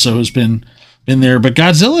 Rampage also has been there, but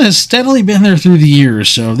Godzilla has steadily been there through the years,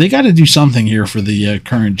 so they got to do something here for the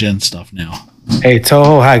current gen stuff now. Hey,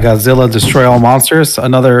 Toho had Godzilla Destroy All Monsters,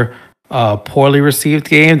 another poorly received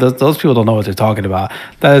game. Those people don't know what they're talking about.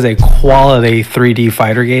 That is a quality 3D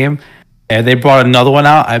fighter game. and they brought another one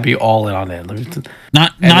out, I'd be all in on it.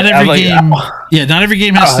 Not every game. Yeah, not every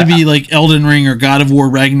game has to be like Elden Ring or God of War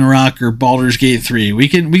Ragnarok or Baldur's Gate 3. We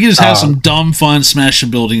can just have some dumb, fun smash the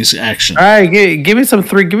buildings action. All right, give me a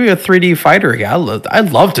 3D fighter again. I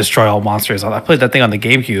love Destroy All Monsters. I played that thing on the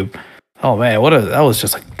GameCube. Oh man, that was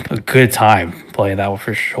just a good time playing that one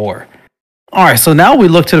for sure. All right, so now we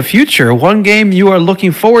look to the future. One game you are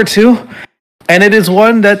looking forward to, and it is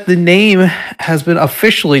one that the name has been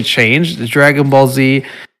officially changed: Dragon Ball Z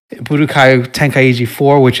Budokai Tenkaichi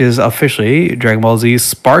 4, which is officially Dragon Ball Z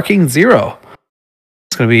Sparking Zero.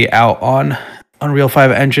 It's going to be out on Unreal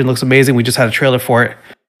 5 Engine. Looks amazing. We just had a trailer for it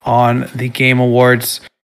on the Game Awards.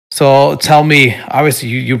 So tell me, obviously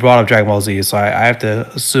you brought up Dragon Ball Z, so I have to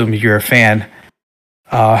assume you're a fan.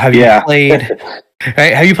 Have you played?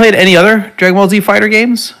 Have you played any other Dragon Ball Z fighter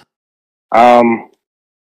games?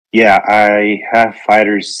 Yeah, I have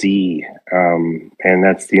Fighter Z, and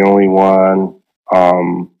that's the only one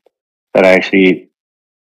that I actually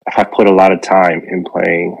have put a lot of time in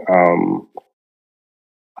playing.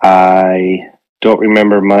 I don't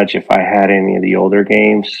remember much if I had any of the older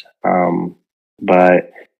games,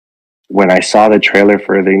 but when I saw the trailer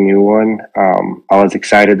for the new one, I was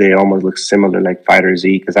excited. They almost look similar like Fighter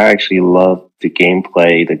Z, because I actually love the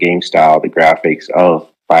gameplay, the game style, the graphics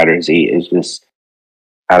of Fighter Z. It's just,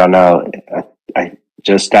 I don't know, I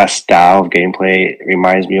just that style of gameplay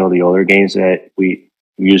reminds me of the older games that we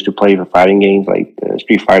used to play for fighting games, like the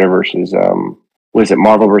Street Fighter versus was it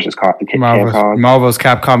Marvel versus Capcom? Marvel vs.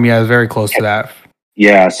 Capcom, yeah, very close to that.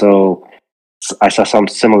 Yeah, so I saw some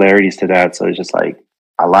similarities to that, so it's just like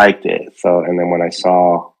I liked it. So, and then when I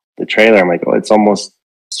saw the trailer, I'm like, oh, it's almost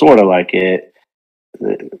sort of like it,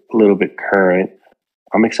 a little bit current.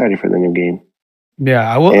 I'm excited for the new game.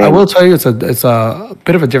 Yeah, I will tell you, it's a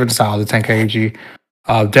bit of a different style of the Tenkaichi.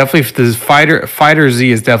 Definitely, the Fighter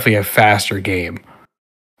Z is definitely a faster game.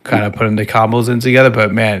 Kind of putting the combos in together,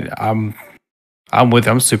 but man, I'm with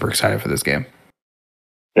you. I'm super excited for this game.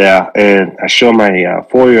 Yeah, and I show my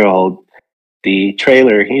 4-year-old the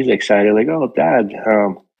trailer. He's excited, like, "Oh, Dad,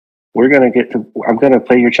 I'm gonna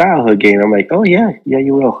play your childhood game." I'm like, "Oh yeah,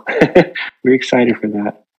 you will." We're excited for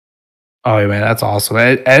that. Oh man, that's awesome.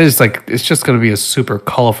 It is like, it's just gonna be a super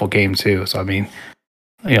colorful game too. So I mean,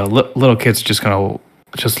 you know, little kids are just gonna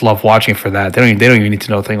love watching for that. They don't even need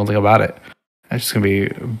to know a thing about it. It's just gonna be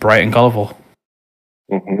bright and colorful.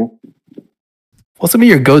 Mm-hmm. What's gonna be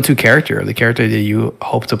your go-to character, the character that you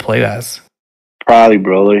hope to play as? Probably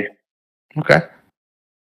Broly. Okay.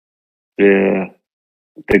 The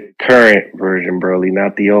current version Broly,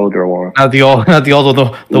 not the older one. Not the old one,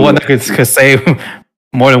 the one that could say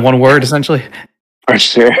more than one word, essentially. For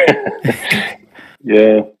sure.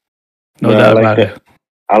 Yeah. No doubt about it.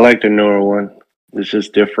 I like the newer one. It's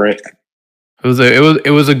just different. It was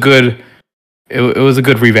a good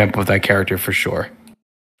revamp of that character for sure.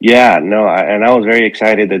 Yeah, no, and I was very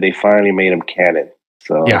excited that they finally made him canon.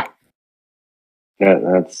 So yeah, that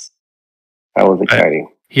was exciting.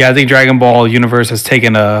 I think Dragon Ball universe has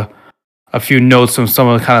taken a few notes from some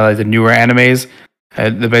of the kind of like the newer animes. They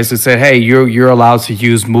basically said, "Hey, you're allowed to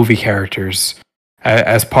use movie characters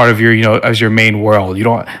as part of your, as your main world. They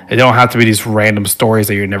don't have to be these random stories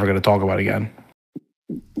that you're never going to talk about again."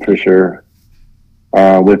 For sure.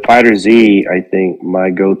 With Fighter Z, I think my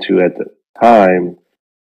go-to at the time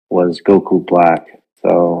was Goku Black.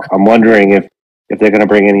 So I'm wondering if they're going to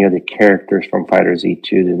bring any of the characters from Fighter Z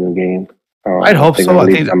to the new game. I'd hope so. I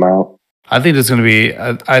think it's going to be.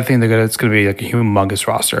 I think it's going to be like a humongous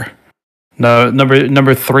roster. No,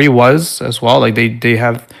 number 3 was as well. Like they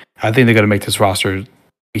have. I think they're going to make this roster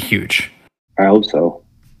huge. I hope so.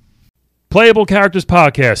 Playable Characters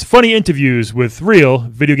Podcast, funny interviews with real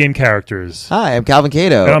video game characters. Hi, I'm Calvin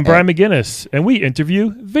Cato. And I'm Brian McGinnis, and we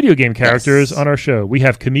interview video game characters on our show. We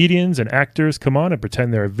have comedians and actors come on and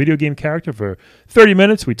pretend they're a video game character for 30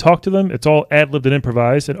 minutes. We talk to them. It's all ad-libbed and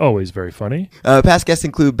improvised and always very funny. Past guests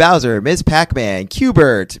include Bowser, Ms. Pac-Man,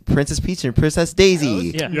 Q*bert, Princess Peach, and Princess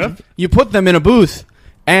Daisy. Yeah. Yep. You put them in a booth,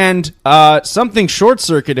 and something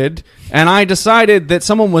short-circuited, and I decided that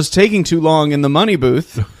someone was taking too long in the money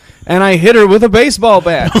booth. And I hit her with a baseball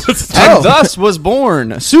bat. And thus was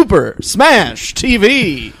born Super Smash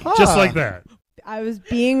TV. Just like that. I was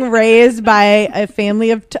being raised by a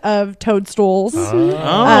family of toadstools.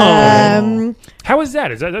 How is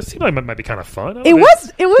that? That seems like it might be kind of fun. It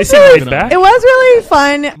was really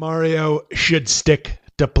fun. Mario should stick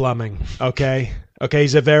to plumbing, okay? Okay,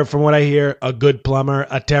 he's from what I hear, a good plumber,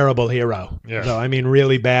 a terrible hero. Yeah. So, I mean,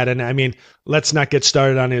 really bad. And I mean, let's not get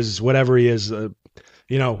started on his, whatever he is,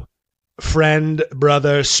 friend,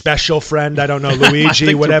 brother, special friend. I don't know,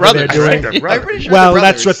 Luigi, whatever they're doing. Right? Pretty sure Well, they're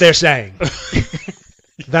that's what brothers. they're saying.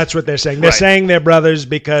 That's what they're saying. They're saying they're brothers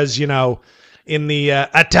because, you know, in the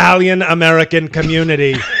Italian-American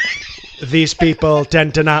community, these people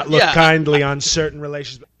tend to not look kindly on certain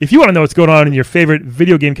relations. If you want to know what's going on in your favorite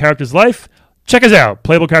video game character's life, check us out.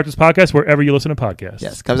 Playable Characters Podcast, wherever you listen to podcasts.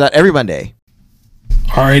 Yes, comes out every Monday.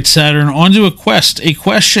 All right, Saturn, on to a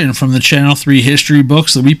question from the Channel 3 history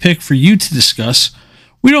books that we pick for you to discuss.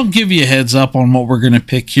 We don't give you a heads up on what we're going to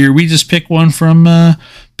pick here. We just pick one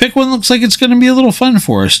looks like it's going to be a little fun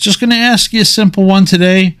for us. Just going to ask you a simple one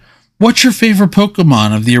today. What's your favorite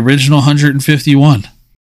Pokemon of the original 151?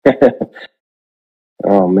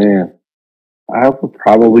 Oh, man. I would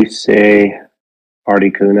probably say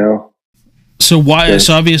Articuno. So why? It's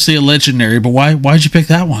obviously a legendary, but why'd you pick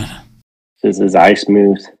that one? Just his ice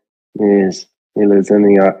moves. He lives in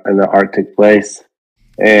the Arctic place.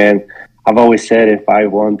 And I've always said if I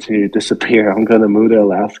want to disappear, I'm going to move to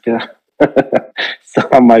Alaska. So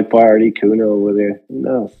I might put Articuno over there. Who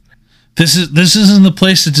knows? This isn't the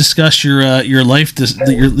place to discuss your life.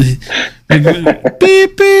 Your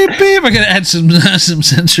beep beep beep. I gotta add some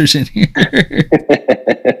sensors in here.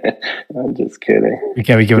 I'm just kidding. You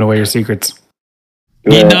can't be giving away your secrets.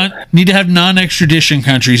 Need to have non-extradition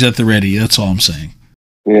countries at the ready. That's all I'm saying.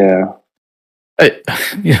 Yeah.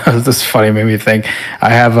 This funny made me think. I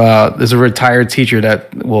have there's a retired teacher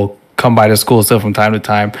that will come by to school still from time to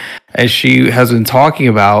time, and she has been talking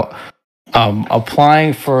about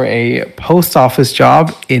applying for a post office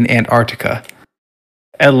job in Antarctica.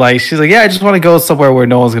 And like she's like, yeah, I just want to go somewhere where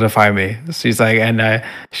no one's gonna find me. She's like,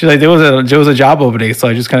 there was a job opening, so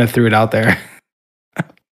I just kind of threw it out there.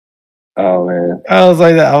 Oh man, I was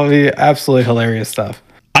like, that would be absolutely hilarious stuff.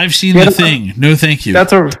 I've seen The Thing. No, thank you.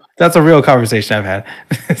 That's a real conversation I've had.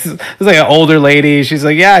 It's like an older lady. She's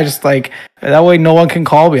like, yeah, just like that way no one can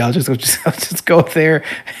call me. I'll just go there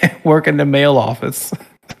and work in the mail office.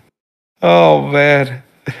 Oh man.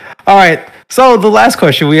 All right. So the last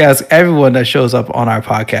question we ask everyone that shows up on our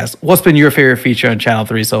podcast: what's been your favorite feature on Channel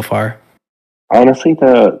 3 so far? Honestly,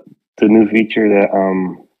 the new feature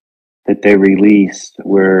that they released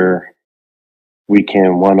where we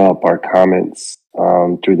can one up our comments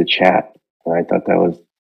through the chat. And I thought that was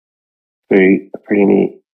pretty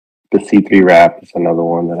neat. The C3 wrap is another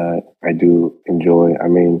one that I do enjoy. I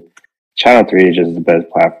mean, Channel 3 is just the best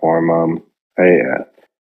platform. I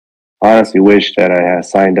honestly wish that I had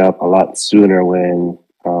signed up a lot sooner when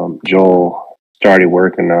Joel started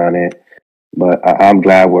working on it. But I'm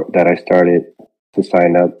glad that I started to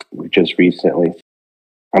sign up just recently.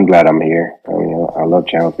 I'm glad I'm here. I mean, I love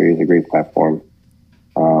Channel 3. It's a great platform.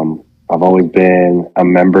 I've always been a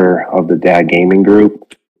member of the Dad Gaming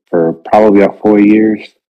Group for probably about 4 years.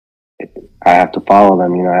 I have to follow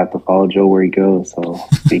them. I have to follow Joe where he goes. So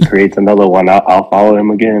if he creates another one, I'll follow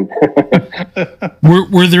him again.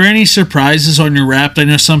 Were there any surprises on your wrap? I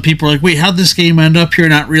know some people are like, wait, how'd this game end up here?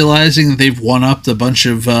 Not realizing that they've one-upped a bunch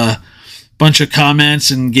of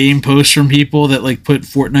comments and game posts from people that like put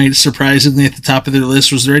Fortnite surprisingly at the top of their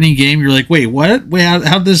list. Was there any game you're like, wait, what? Wait,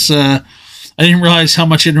 how'd this... I didn't realize how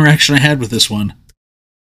much interaction I had with this one.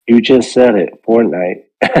 You just said it, Fortnite.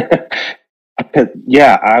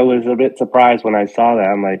 Yeah, I was a bit surprised when I saw that.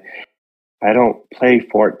 I'm like, I don't play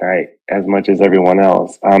Fortnite as much as everyone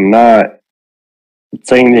else. I'm not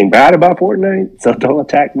saying anything bad about Fortnite, so don't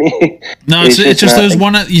attack me. No, it's just those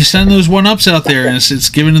you send those one-ups out there, and it's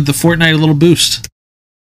giving the Fortnite a little boost.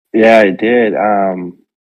 Yeah, it did.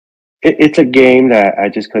 It's a game that I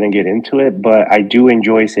just couldn't get into it, but I do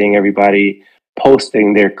enjoy seeing everybody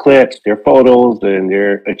posting their clips, their photos, and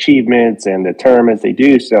their achievements and the tournaments they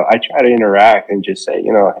do. So I try to interact and just say,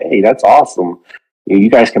 hey, that's awesome. You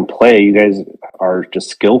guys can play. You guys are just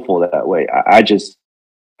skillful that way. I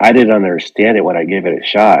didn't understand it when I gave it a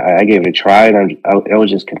shot. I gave it a try, and I was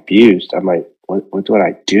just confused. I'm like, what do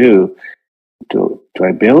I do? Do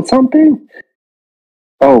I build something?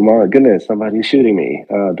 Oh my goodness, somebody's shooting me.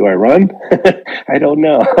 Do I run? I don't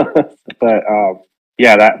know. But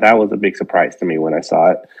yeah, that was a big surprise to me when I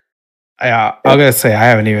saw it. I'm gonna say I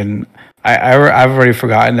haven't even. I've already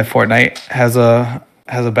forgotten that Fortnite has a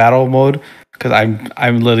battle mode because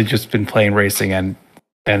I'm literally just been playing racing and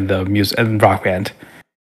the music and Rock Band.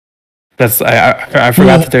 I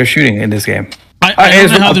forgot that they're shooting in this game. I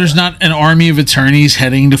don't know how there's not an army of attorneys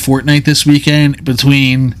heading to Fortnite this weekend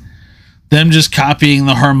between them just copying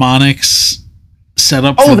the harmonics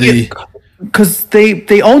setup for because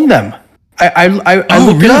they own them. I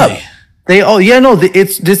looked it up.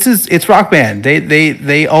 It's Rock Band.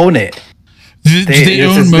 They own it. Do they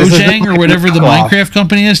own Mojang or whatever the Minecraft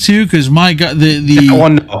company is too? Because my God, that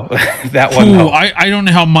one, no. That one, no. I don't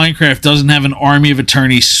know how Minecraft doesn't have an army of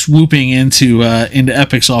attorneys swooping into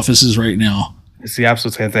Epic's offices right now. It's the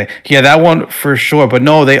absolute same thing. Yeah, that one for sure. But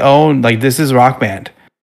no, they own this is Rock Band.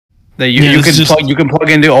 That you can plug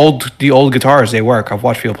in the old guitars. They work. I've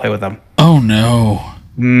watched people play with them. Oh no.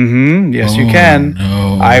 Mm-hmm. Yes, you can.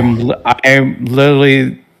 No. I'm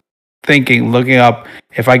literally looking up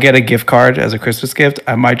if I get a gift card as a Christmas gift,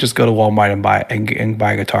 I might just go to Walmart and buy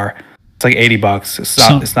a guitar. It's like $80.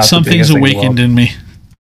 It's not something's awakened in me.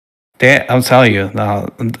 Dan, I'm telling you, no,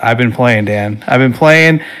 I've been playing, Dan. I've been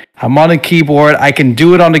playing. I'm on a keyboard. I can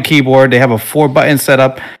do it on the keyboard. They have a 4-button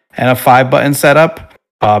setup and a 5-button setup.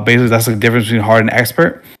 Basically, that's the difference between hard and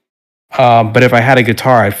expert. But if I had a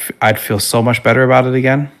guitar, I'd feel so much better about it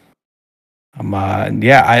again. I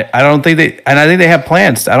don't think I think they have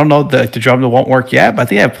plans. I don't know the drum that won't work yet, but I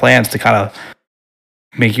think they have plans to kind of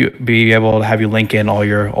make you be able to have you link in all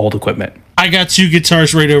your old equipment. I got 2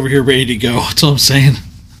 guitars right over here ready to go. That's all I'm saying.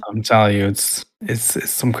 I'm telling you, it's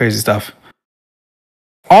some crazy stuff.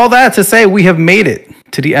 All that to say, we have made it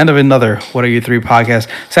to the end of another What Are You 3 podcast.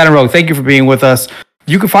 Saturn Rogue, thank you for being with us.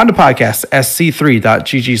 You can find the podcast at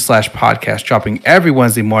sc3.gg/podcast, dropping every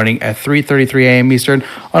Wednesday morning at 3:33 a.m. Eastern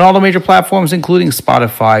on all the major platforms, including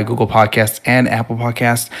Spotify, Google Podcasts, and Apple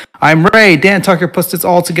Podcasts. I'm Ray. Dan Tucker puts this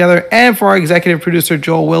all together. And for our executive producer,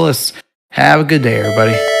 Joel Willis, have a good day,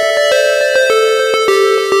 everybody.